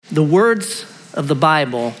The words of the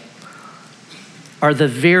Bible are the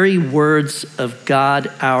very words of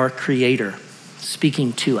God, our Creator,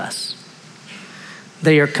 speaking to us.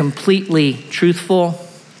 They are completely truthful.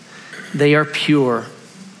 They are pure.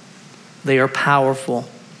 They are powerful.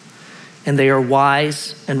 And they are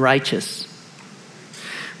wise and righteous.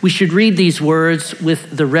 We should read these words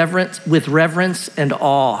with reverence and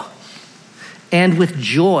awe, and with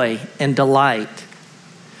joy and delight.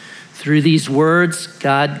 Through these words,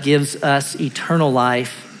 God gives us eternal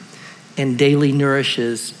life and daily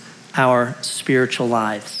nourishes our spiritual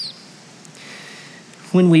lives.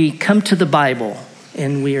 When we come to the Bible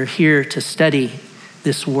and we are here to study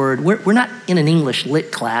this word, we're not in an English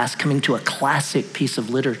lit class coming to a classic piece of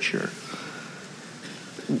literature.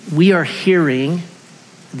 We are hearing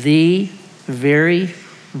the very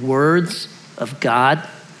words of God,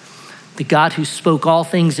 the God who spoke all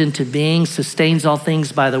things into being, sustains all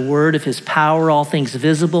things by the word of his power, all things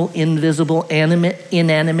visible, invisible, animate,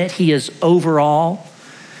 inanimate. He is over all.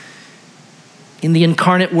 In the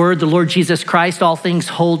incarnate word, the Lord Jesus Christ, all things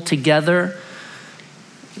hold together.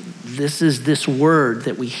 This is this word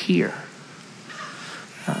that we hear.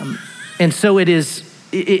 And so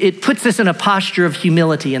it puts us in a posture of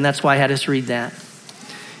humility, and that's why I had us read that.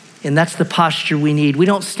 And that's the posture we need. We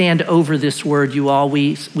don't stand over this word, you all.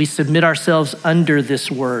 We submit ourselves under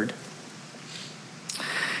this word.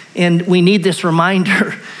 And we need this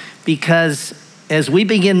reminder because as we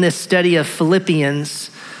begin this study of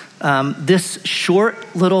Philippians, this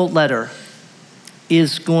short little letter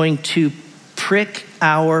is going to prick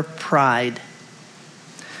our pride,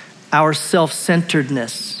 our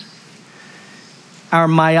self-centeredness, our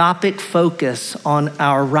myopic focus on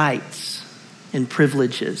our rights and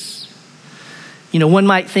privileges. You know, one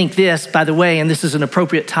might think this, by the way, and this is an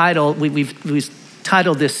appropriate title, we've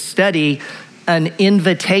titled this study, An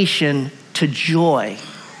Invitation to Joy,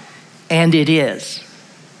 and it is.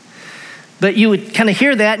 But you would kind of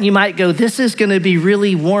hear that and you might go, this is gonna be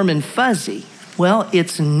really warm and fuzzy. Well,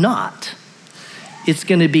 it's not. It's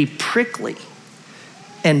gonna be prickly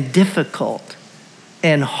and difficult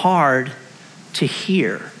and hard to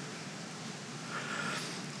hear.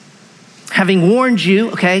 Having warned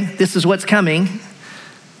you, okay, this is what's coming,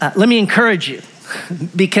 let me encourage you,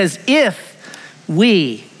 because if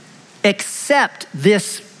we accept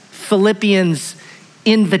this Philippians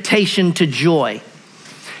invitation to joy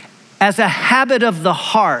as a habit of the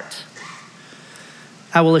heart,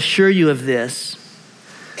 I will assure you of this,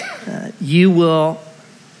 you will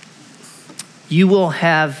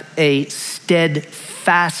have a steadfastness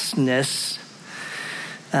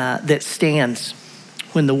that stands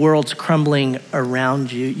when the world's crumbling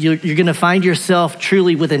around you. You're gonna find yourself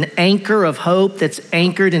truly with an anchor of hope that's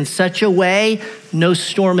anchored in such a way, no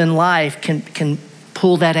storm in life can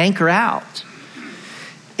pull that anchor out.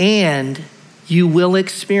 And you will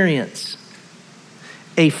experience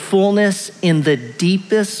a fullness in the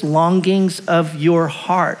deepest longings of your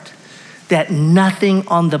heart that nothing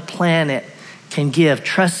on the planet can give.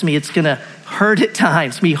 Trust me, it's gonna hurt at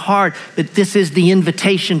times, be hard, but this is the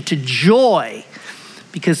invitation to joy,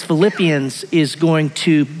 because Philippians is going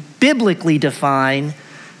to biblically define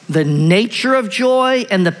the nature of joy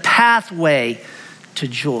and the pathway to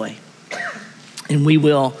joy. And we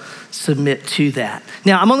will submit to that.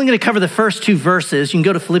 Now, I'm only going to cover the first two verses. You can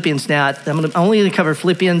go to Philippians now. I'm only going to cover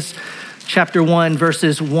Philippians chapter 1,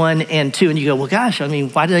 verses 1 and 2. And you go, well, gosh, I mean,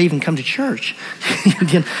 why did I even come to church?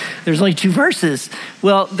 There's only two verses.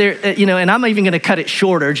 Well, and I'm even going to cut it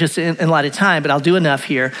shorter just in light of time, but I'll do enough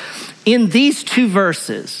here. In these two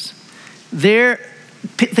verses,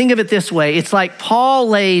 think of it this way. It's like Paul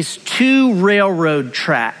lays two railroad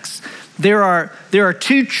tracks. There are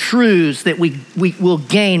two truths that we will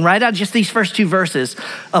gain right out of just these first two verses,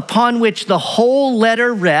 upon which the whole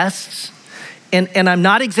letter rests. And I'm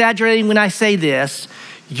not exaggerating when I say this.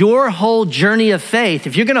 Your whole journey of faith,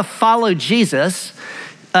 if you're going to follow Jesus,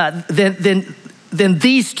 then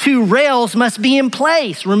these two rails must be in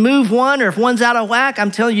place. Remove one, or if one's out of whack,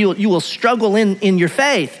 I'm telling you, you will struggle in your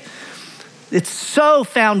faith. It's so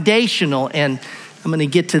foundational, and I'm going to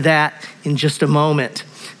get to that in just a moment.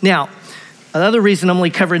 Now, another reason I'm only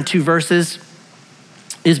covering two verses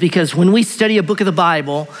is because when we study a book of the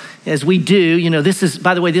Bible, as we do, this is,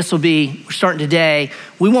 by the way, we're starting today.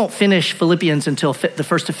 We won't finish Philippians until the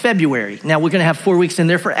 1st of February. Now, we're gonna have 4 weeks in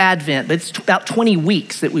there for Advent, but it's about 20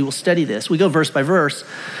 weeks that we will study this. We go verse by verse.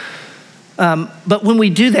 But when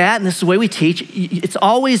we do that, and this is the way we teach, it's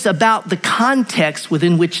always about the context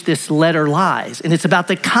within which this letter lies. And it's about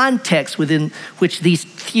the context within which these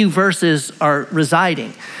few verses are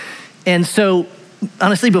residing. And so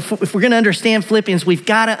honestly, if we're going to understand Philippians, we've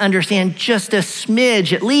got to understand just a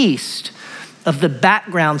smidge at least of the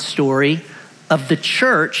background story of the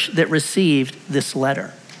church that received this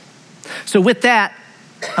letter. So with that,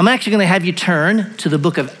 I'm actually going to have you turn to the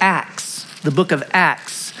book of Acts. The book of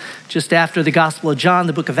Acts. Just after the Gospel of John,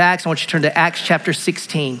 the book of Acts, I want you to turn to Acts chapter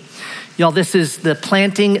 16. Y'all, this is the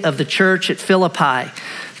planting of the church at Philippi.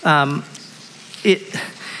 We're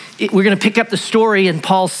going to pick up the story in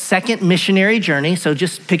Paul's second missionary journey. So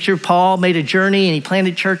just picture Paul made a journey and he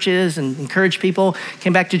planted churches and encouraged people,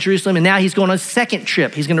 came back to Jerusalem, and now he's going on a second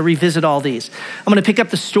trip. He's going to revisit all these. I'm going to pick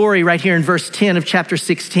up the story right here in verse 10 of chapter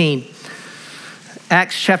 16.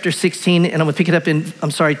 Acts chapter 16, and I'm going to pick it up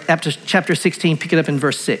after chapter 16, pick it up in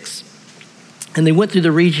verse 6. And they went through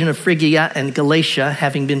the region of Phrygia and Galatia,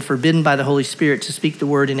 having been forbidden by the Holy Spirit to speak the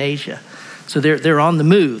word in Asia. So they're on the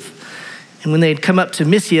move. And when they had come up to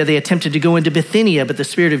Mysia, they attempted to go into Bithynia, but the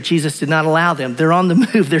Spirit of Jesus did not allow them. They're on the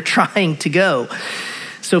move. They're trying to go.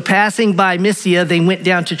 So passing by Mysia, they went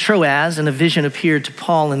down to Troas, and a vision appeared to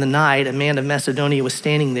Paul in the night. A man of Macedonia was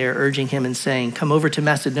standing there, urging him and saying, "Come over to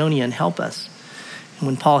Macedonia and help us." And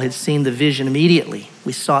when Paul had seen the vision, immediately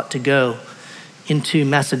we sought to go into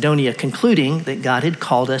Macedonia, concluding that God had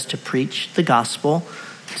called us to preach the gospel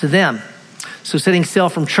to them. So setting sail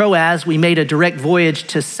from Troas, we made a direct voyage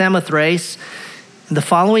to Samothrace, and the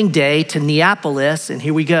following day to Neapolis, and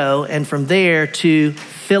here we go, and from there to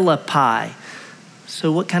Philippi.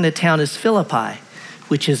 So what kind of town is Philippi?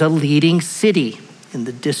 Which is a leading city in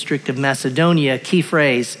the district of Macedonia, key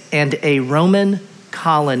phrase, and a Roman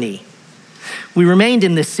colony. We remained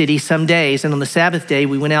in this city some days, and on the Sabbath day,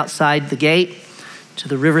 we went outside the gate to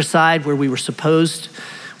the riverside where we supposed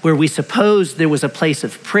there was a place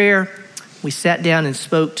of prayer. We sat down and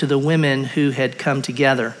spoke to the women who had come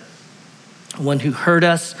together. One who heard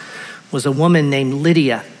us was a woman named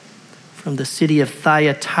Lydia from the city of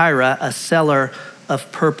Thyatira, a seller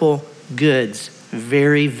of purple goods,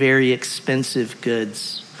 very, very expensive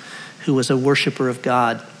goods, who was a worshiper of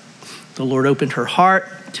God. The Lord opened her heart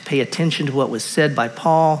to pay attention to what was said by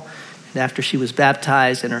Paul. And after she was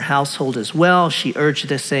baptized and her household as well, she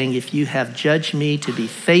urged us, saying, "If you have judged me to be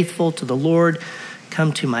faithful to the Lord,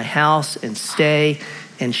 come to my house and stay."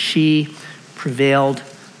 And she prevailed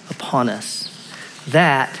upon us.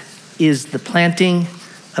 That is the planting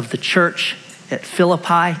of the church at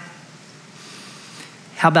Philippi.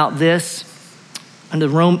 How about this? Under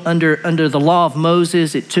the law of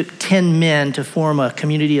Moses, it took 10 men to form a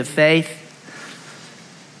community of faith.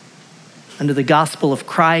 Under the gospel of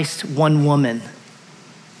Christ, one woman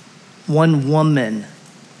in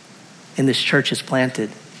this church is planted.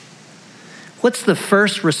 What's the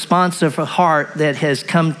first response of a heart that has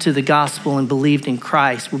come to the gospel and believed in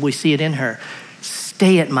Christ? We see it in her.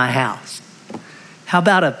 Stay at my house. How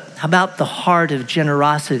about the heart of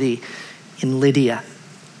generosity in Lydia?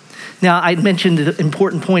 Now, I mentioned the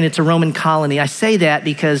important point, it's a Roman colony. I say that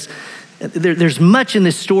because there's much in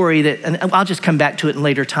this story that, and I'll just come back to it in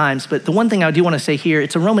later times, but the one thing I do want to say here,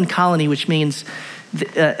 it's a Roman colony, which means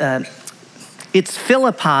it's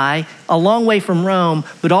Philippi, a long way from Rome,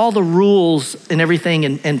 but all the rules and everything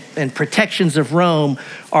and protections of Rome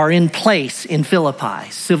are in place in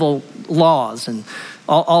Philippi, civil laws and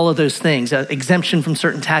all of those things, exemption from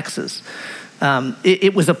certain taxes.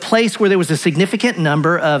 It was a place where there was a significant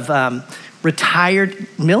number of retired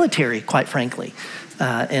military, quite frankly,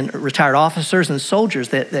 and retired officers and soldiers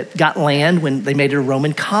that got land when they made it a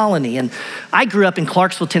Roman colony. And I grew up in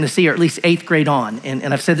Clarksville, Tennessee, or at least 8th grade on.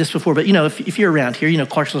 And I've said this before, but if you're around here,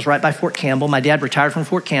 Clarksville's right by Fort Campbell. My dad retired from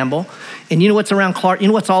Fort Campbell. And you know what's around you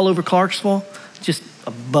know what's all over Clarksville? Just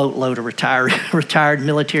a boatload of retired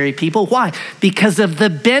military people. Why? Because of the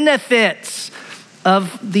benefits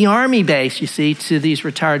of the Army base, you see, to these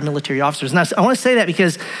retired military officers. And I want to say that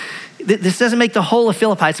because this doesn't make the whole of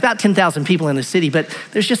Philippi. It's about 10,000 people in the city, but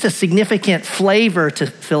there's just a significant flavor to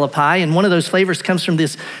Philippi. And one of those flavors comes from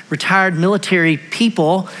this retired military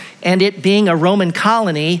people and it being a Roman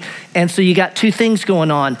colony. And so you got two things going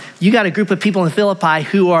on. You got a group of people in Philippi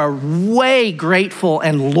who are way grateful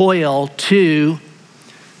and loyal to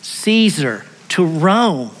Caesar, to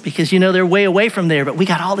Rome, because they're way away from there, but we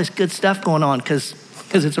got all this good stuff going on because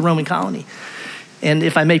it's a Roman colony. And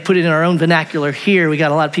if I may put it in our own vernacular here, we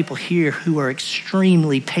got a lot of people here who are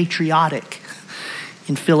extremely patriotic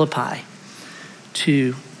in Philippi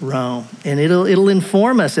to Rome. And it'll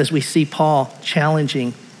inform us as we see Paul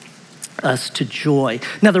challenging us to joy.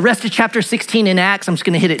 Now, the rest of chapter 16 in Acts, I'm just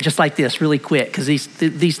going to hit it just like this really quick because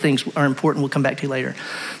these things are important. We'll come back to later.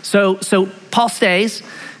 So Paul stays.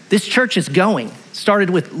 This church is going. Started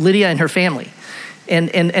with Lydia and her family.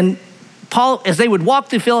 And Paul, as they would walk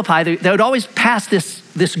through Philippi, they would always pass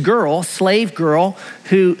this girl, slave girl,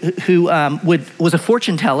 who was a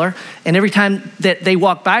fortune teller. And every time that they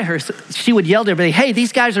walked by her, she would yell to everybody, hey,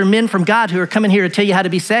 these guys are men from God who are coming here to tell you how to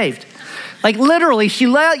be saved. Like literally, she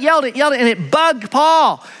yelled it, and it bugged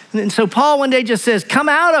Paul. And so Paul one day just says, come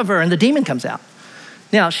out of her, and the demon comes out.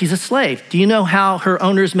 Now, she's a slave. Do you know how her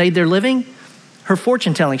owners made their living? Her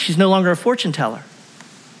fortune telling. She's no longer a fortune teller.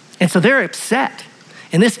 And so they're upset.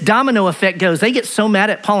 And this domino effect goes, they get so mad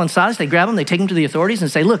at Paul and Silas, they grab them, they take them to the authorities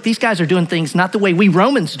and say, look, these guys are doing things not the way we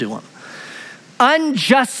Romans do them.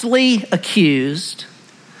 Unjustly accused,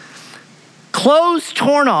 clothes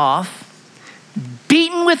torn off,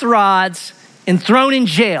 beaten with rods, and thrown in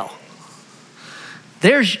jail.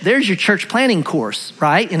 There's your church planting course,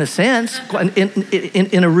 right? In a sense,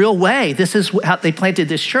 in a real way. This is how they planted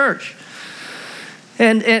this church.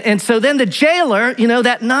 And so then the jailer,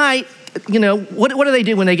 that night, what do they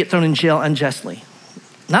do when they get thrown in jail unjustly?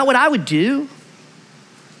 Not what I would do.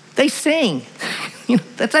 They sing.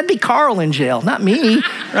 That'd be Carl in jail, not me,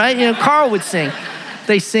 right? Carl would sing.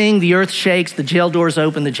 They sing, the earth shakes, the jail doors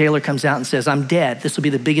open, the jailer comes out and says, I'm dead. This will be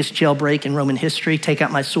the biggest jailbreak in Roman history. Take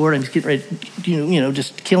out my sword. I'm getting ready,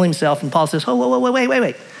 just kill himself. And Paul says, oh, whoa,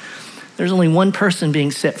 wait. There's only one person being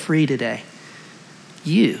set free today.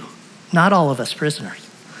 You, not all of us prisoners.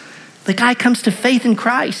 The guy comes to faith in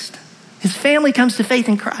Christ. His family comes to faith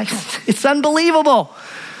in Christ. It's unbelievable.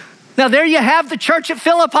 Now there you have the church at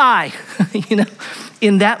Philippi.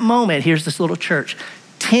 In that moment, here's this little church.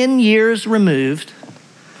 10 years removed,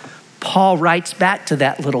 Paul writes back to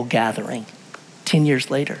that little gathering 10 years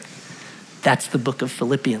later. That's the book of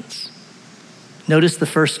Philippians. Notice the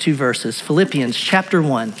first two verses. Philippians chapter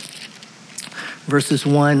 1, verses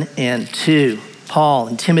 1 and 2. Paul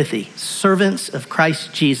and Timothy, servants of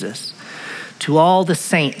Christ Jesus, to all the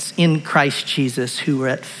saints in Christ Jesus who were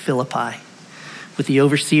at Philippi, with the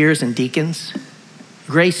overseers and deacons,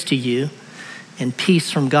 grace to you and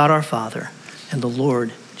peace from God our Father and the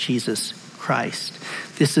Lord Jesus Christ.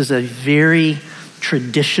 This is a very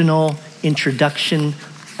traditional introduction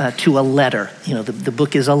to a letter. The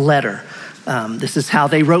book is a letter. This is how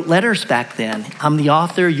they wrote letters back then. I'm the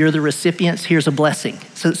author, you're the recipients, here's a blessing.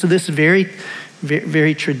 So this is very, very,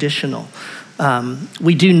 very traditional.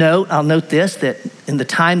 We do note, I'll note this, that in the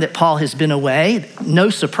time that Paul has been away, no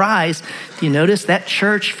surprise, do you notice that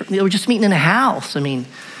church, they were just meeting in a house. And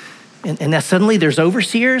that suddenly there's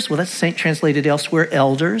overseers. Well, that's translated elsewhere,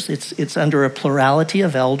 elders. It's under a plurality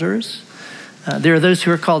of elders. There are those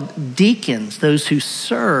who are called deacons, those who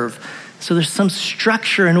serve. So there's some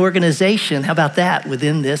structure and organization. How about that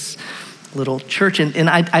within this little church? And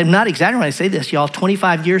I'm not exaggerating when I say this, y'all.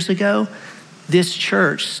 25 years ago, this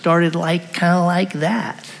church started kind of like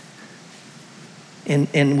that.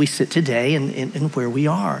 And we sit today in where we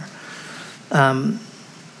are.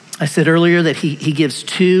 I said earlier that he gives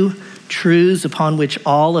two truths upon which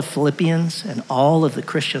all of Philippians and all of the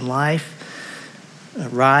Christian life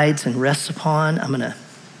rides and rests upon. I'm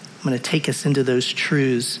gonna take us into those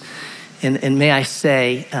truths. And may I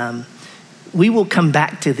say, we will come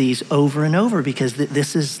back to these over and over because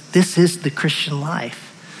this is the Christian life.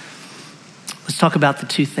 Let's talk about the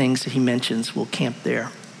two things that he mentions. We'll camp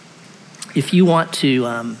there. If you want to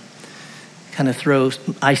kind of throw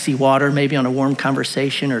icy water maybe on a warm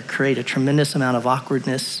conversation or create a tremendous amount of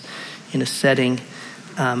awkwardness in a setting,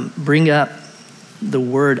 bring up the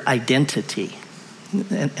word identity.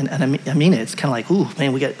 And I mean it. It's kind of like, ooh,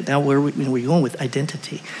 man, where are we going with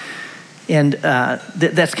identity? And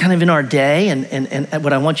that's kind of in our day. And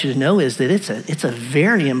what I want you to know is that it's a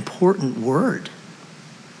very important word.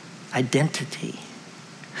 Identity.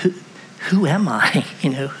 Who am I?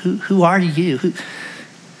 Who are you?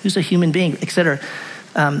 Who's a human being, et cetera.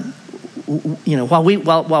 While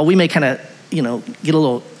we may kind of, get a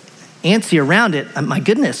little antsy around it, my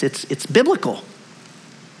goodness, it's biblical.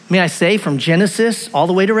 May I say, from Genesis all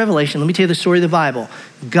the way to Revelation, let me tell you the story of the Bible.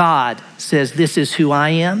 God says, this is who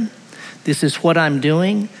I am. This is what I'm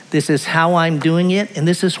doing. This is how I'm doing it. And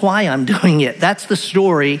this is why I'm doing it. That's the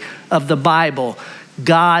story of the Bible.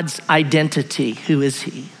 God's identity. Who is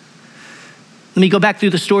he? Let me go back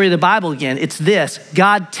through the story of the Bible again. It's this: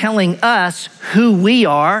 God telling us who we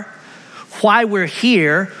are, why we're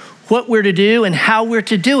here, what we're to do, and how we're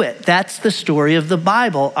to do it. That's the story of the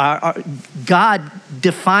Bible. God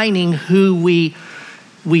defining who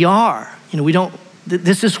we are.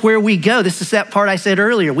 This is where we go. This is that part I said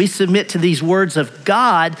earlier. We submit to these words of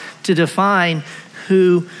God to define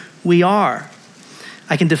who we are.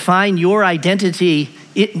 I can define your identity.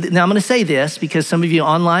 Now I'm going to say this because some of you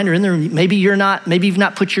online or in there, maybe you've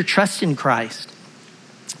not put your trust in Christ.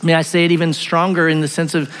 May I say it even stronger in the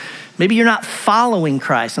sense of Maybe you're not following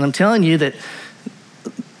Christ. And I'm telling you that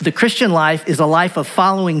the Christian life is a life of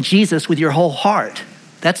following Jesus with your whole heart.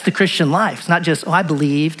 That's the Christian life. It's not just, I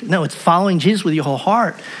believed. No, it's following Jesus with your whole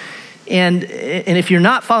heart. And if you're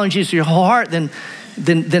not following Jesus with your whole heart, then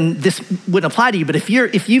this wouldn't apply to you. But if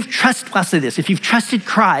you've trusted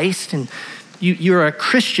Christ and you're a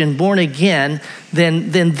Christian born again,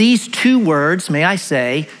 then these two words, may I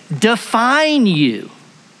say, define you.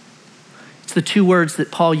 It's the two words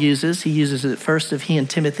that Paul uses. He uses it first of he and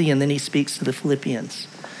Timothy, and then he speaks to the Philippians.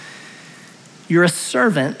 You're a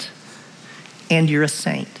servant and you're a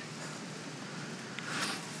saint.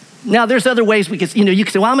 Now, there's other ways you could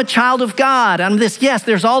say, well, I'm a child of God. I'm this. Yes,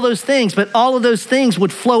 there's all those things, but all of those things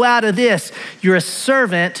would flow out of this. You're a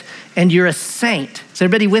servant and you're a saint. Is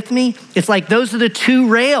everybody with me? It's like those are the two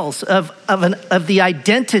rails of the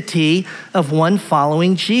identity of one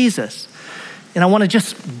following Jesus. And I want to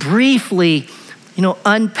just briefly,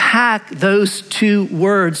 unpack those two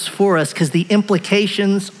words for us because the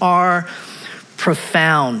implications are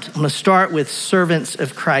profound. I'm going to start with servants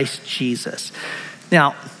of Christ Jesus.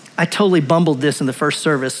 Now, I totally bumbled this in the first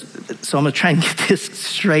service, so I'm going to try and get this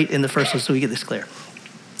straight in the first one so we get this clear.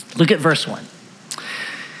 Look at verse 1. It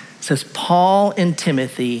says, Paul and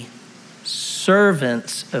Timothy,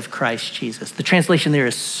 servants of Christ Jesus. The translation there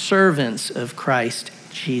is servants of Christ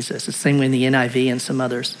Jesus. It's the same way in the NIV and some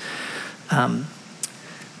others.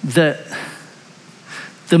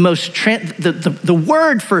 The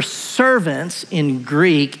word for servants in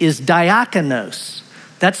Greek is diakonos.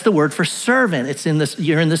 That's the word for servant. It's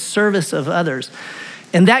you're in the service of others.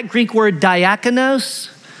 And that Greek word diakonos,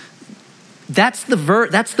 that's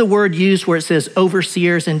the word used where it says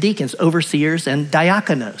overseers and deacons, overseers and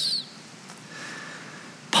diakonos.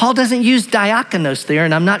 Paul doesn't use diakonos there,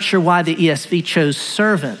 and I'm not sure why the ESV chose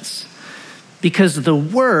servants, because the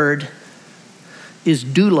word is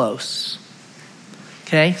doulos.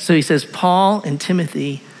 Okay, so he says Paul and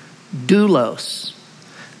Timothy, doulos.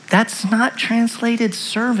 That's not translated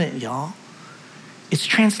servant, y'all. It's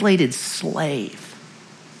translated slave.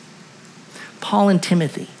 Paul and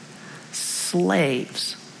Timothy,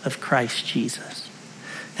 slaves of Christ Jesus.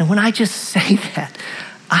 And when I just say that,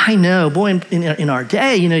 I know, boy, in our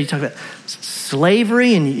day, you talk about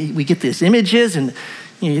slavery and we get these images and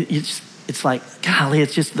it's like, golly,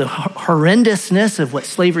 it's just the horrendousness of what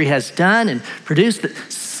slavery has done and produced.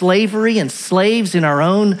 Slavery and slaves in our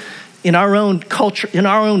own culture, in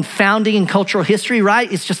our own founding and cultural history, right?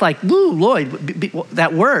 It's just like, woo, Lloyd,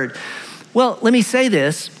 that word. Well, let me say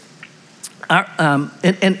this,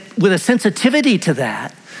 and with a sensitivity to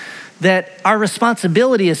that our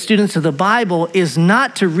responsibility as students of the Bible is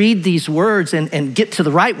not to read these words and get to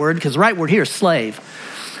the right word, because the right word here is slave,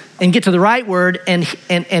 and get to the right word and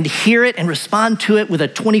hear it and respond to it with a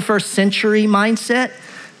 21st century mindset.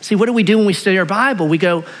 See, what do we do when we study our Bible? We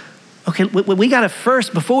go, okay, we got to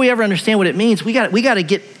first, before we ever understand what it means, we got to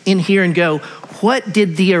get in here and go, what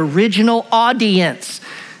did the original audience,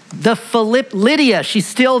 Lydia, she's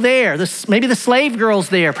still there. Maybe the slave girl's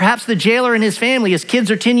there. Perhaps the jailer and his family, his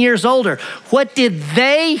kids are 10 years older. What did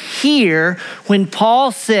they hear when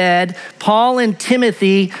Paul said, Paul and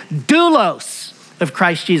Timothy, doulos of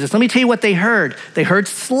Christ Jesus? Let me tell you what they heard. They heard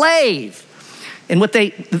slave. And what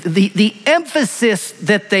the emphasis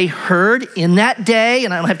that they heard in that day,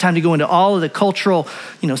 and I don't have time to go into all of the cultural,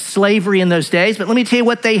 slavery in those days, but let me tell you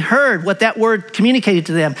what they heard, what that word communicated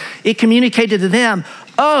to them. It communicated to them,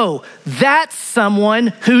 oh, that's someone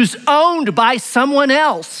who's owned by someone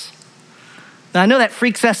else. Now, I know that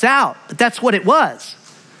freaks us out, but that's what it was.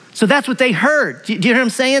 So that's what they heard. Do you hear what I'm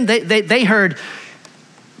saying? They heard,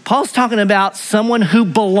 Paul's talking about someone who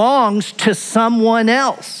belongs to someone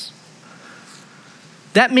else.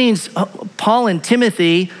 That means Paul and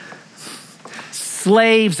Timothy,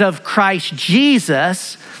 slaves of Christ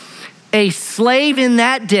Jesus, a slave in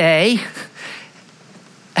that day,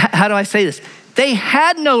 how do I say this? They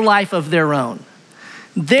had no life of their own.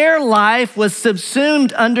 Their life was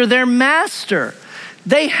subsumed under their master.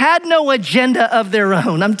 They had no agenda of their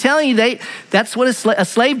own. I'm telling you, that's what a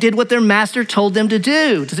slave did, what their master told them to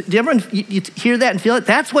do. Do you ever hear that and feel it?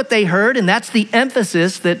 That's what they heard, and that's the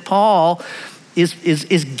emphasis that Paul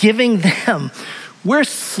is giving them. We're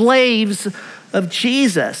slaves of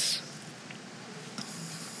Jesus.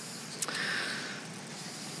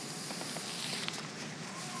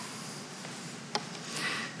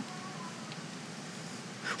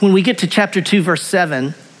 When we get to chapter 2, verse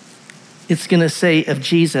 7, it's going to say of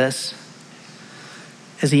Jesus,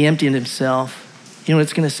 as he emptied himself, you know what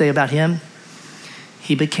it's going to say about him?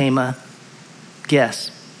 He became a,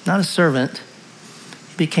 not a servant,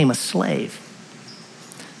 he became a slave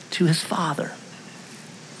to his Father.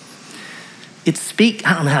 it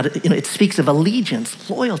speaks of allegiance,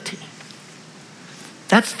 loyalty.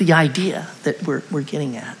 That's the idea that we're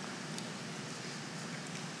getting at.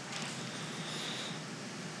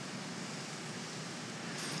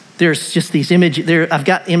 There's just these images there. I've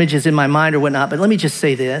got images in my mind or whatnot, but let me just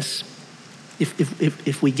say this,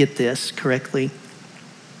 if we get this correctly.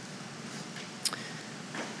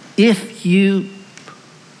 If you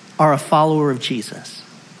are a follower of Jesus,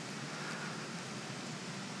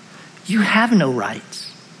 you have no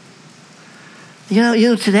rights. You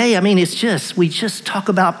know, today, we just talk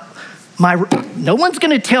about no one's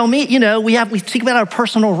going to tell me, we speak about our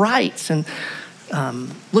personal rights. And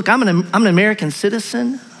look, I'm an American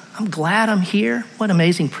citizen. I'm glad I'm here. What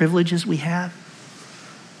amazing privileges we have.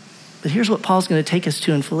 But here's what Paul's going to take us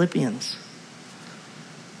to in Philippians.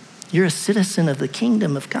 You're a citizen of the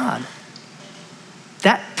kingdom of God.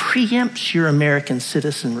 That preempts your American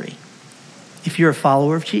citizenry if you're a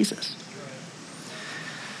follower of Jesus.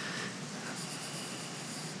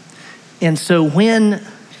 And so when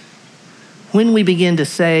we begin to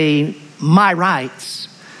say, my rights,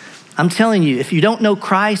 I'm telling you, if you don't know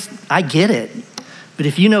Christ, I get it. But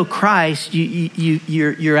if you know Christ,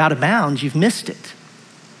 you're out of bounds. You've missed it.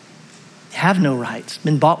 You have no rights.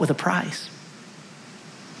 Been bought with a price.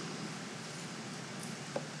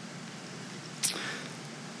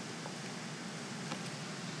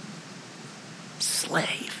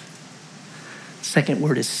 Slave. Second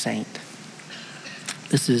word is saint.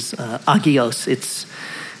 This is agios. It's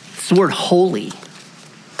the word holy.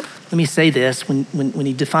 Let me say this. When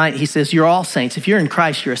he says, you're all saints. If you're in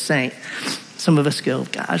Christ, you're a saint. Some of us go,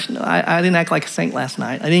 gosh, no, I didn't act like a saint last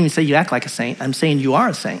night. I didn't even say you act like a saint. I'm saying you are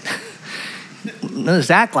a saint. Don't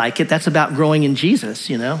just act like it. That's about growing in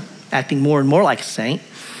Jesus, acting more and more like a saint.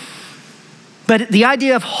 But the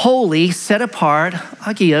idea of holy, set apart,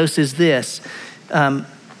 agios, is this.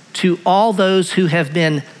 To all those who have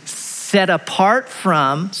been set apart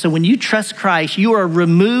from, so when you trust Christ, you are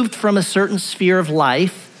removed from a certain sphere of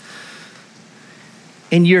life,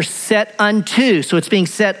 and you're set unto. So it's being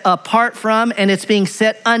set apart from, and it's being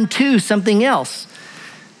set unto something else.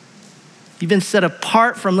 You've been set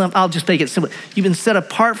apart from them. I'll just make it simple. You've been set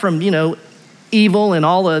apart from, evil and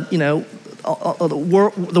all the, all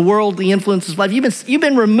the worldly influences of life. You've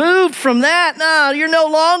been removed from that. No, you're no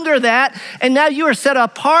longer that. And now you are set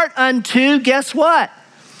apart unto, guess what?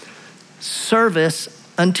 Service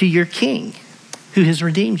unto your King who has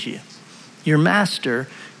redeemed you, your Master,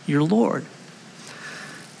 your Lord.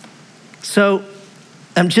 So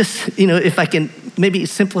I'm just, if I can maybe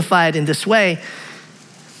simplify it in this way,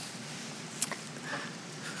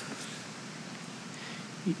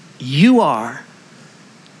 you are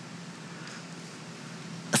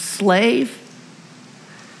a slave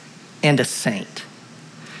and a saint.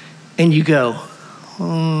 And you go,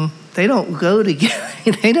 they don't go together.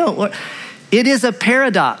 They don't work. It is a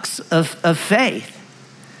paradox of faith.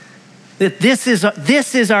 That this is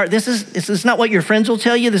not what your friends will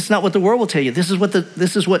tell you. This is not what the world will tell you. This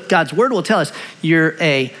is what God's word will tell us. You're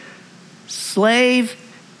a slave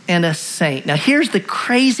and a saint. Now here's the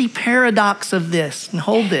crazy paradox of this, and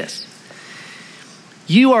hold this.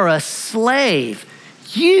 You are a slave.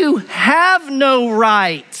 You have no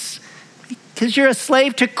rights because you're a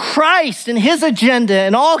slave to Christ and his agenda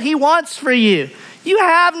and all he wants for you. You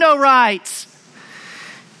have no rights.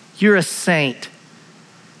 You're a saint.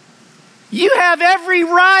 You have every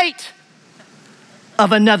right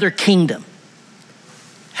of another kingdom.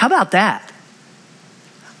 How about that?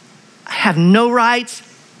 I have no rights.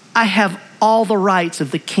 I have all the rights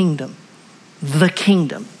of the kingdom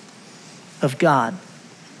of God.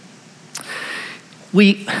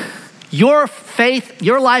 Your faith,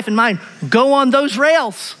 your life and mine go on those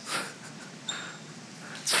rails.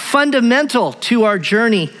 It's fundamental to our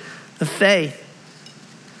journey of faith.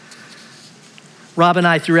 Rob and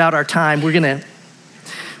I, throughout our time, we're gonna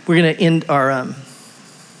end our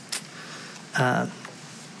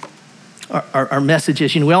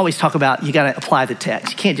messages. We always talk about you got to apply the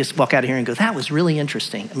text. You can't just walk out of here and go, "That was really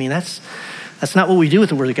interesting." That's not what we do with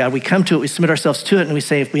the Word of God. We come to it, we submit ourselves to it, and we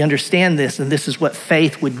say, if we understand this, then this is what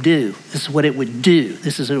faith would do. This is what it would do.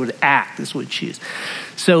 This is what it would act. This is what it would choose.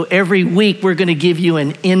 So every week, we're going to give you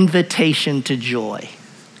an invitation to joy.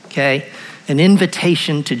 Okay, an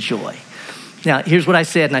invitation to joy. Now, here's what I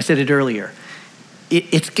said, and I said it earlier.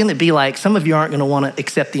 It's going to be like, some of you aren't going to want to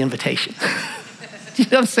accept the invitation. You know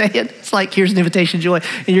what I'm saying? It's like, here's an invitation to joy,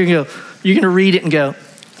 and you're going to read it and go,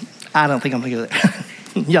 I don't think I'm going to go there.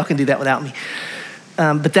 Y'all can do that without me.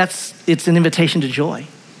 But it's an invitation to joy.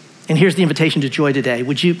 And here's the invitation to joy today. I'm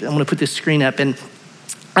going to put this screen up, and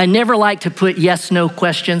I never like to put yes, no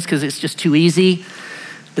questions because it's just too easy.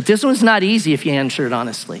 But this one's not easy if you answer it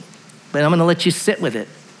honestly. But I'm going to let you sit with it.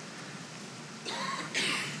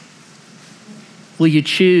 Will you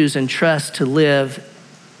choose and trust to live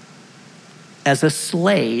as a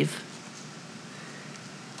slave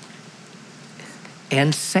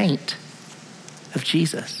and saint of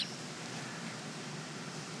Jesus?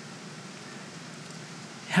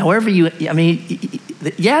 However yeah,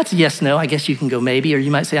 it's a yes, no. I guess you can go maybe, or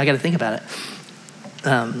you might say, I got to think about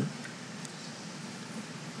it.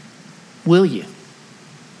 Will you?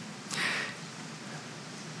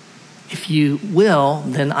 If you will,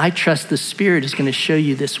 then I trust the Spirit is going to show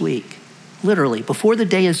you this week, literally, before the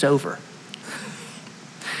day is over.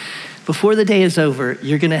 Before the day is over,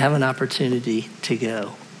 you're going to have an opportunity to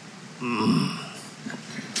go,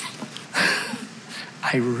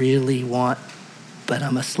 I really want, but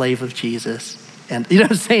I'm a slave of Jesus. And you know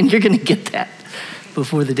what I'm saying? You're going to get that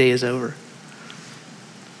before the day is over.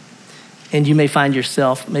 And you may find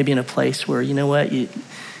yourself maybe in a place where, you know what,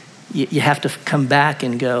 you have to come back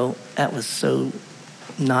and go, that was so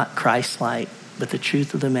not Christ-like. But the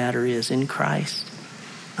truth of the matter is, in Christ,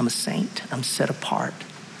 I'm a saint. I'm set apart.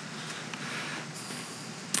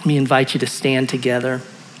 Let me invite you to stand together.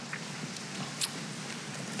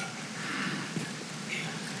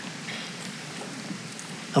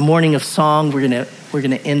 A morning of song. We're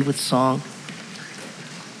gonna end with song.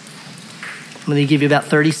 I'm going to give you about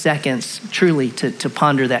 30 seconds, truly, to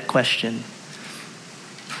ponder that question.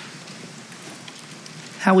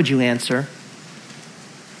 How would you answer?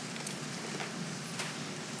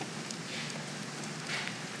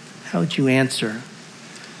 How would you answer?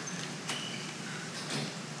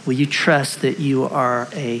 Will you trust that you are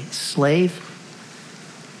a slave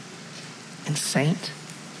and saint?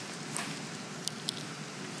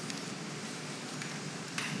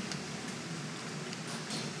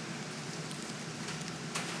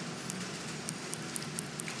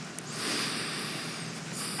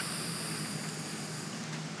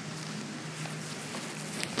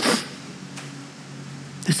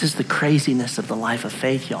 This is the craziness of the life of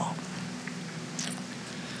faith, y'all.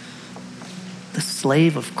 The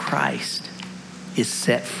slave of Christ is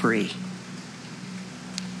set free.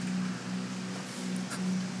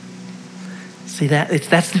 See,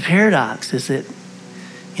 that's the paradox, is that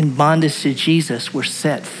in bondage to Jesus, we're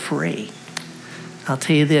set free. I'll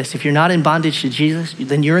tell you this, if you're not in bondage to Jesus,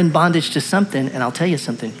 then you're in bondage to something, and I'll tell you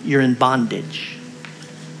something, you're in bondage.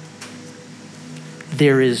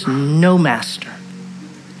 There is no master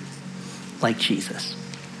like Jesus.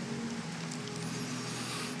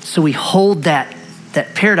 So we hold that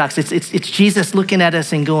paradox. It's Jesus looking at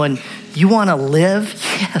us and going, you want to live?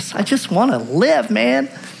 Yes, I just want to live, man.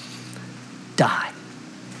 Die.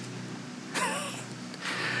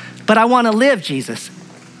 But I want to live, Jesus.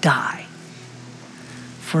 Die.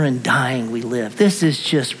 For in dying we live. This is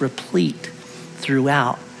just replete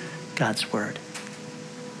throughout God's word.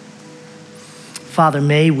 Father,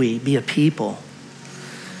 may we be a people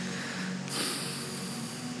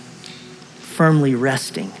firmly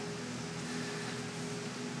resting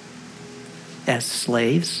as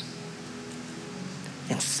slaves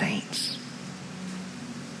and saints.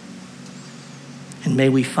 And may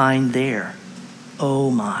we find there,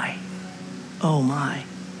 oh my,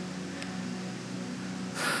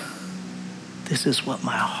 this is what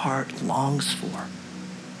my heart longs for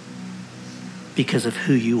because of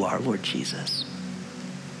who you are, Lord Jesus.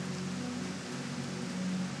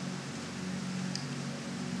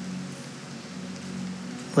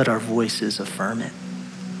 Let our voices affirm it.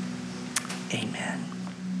 Amen.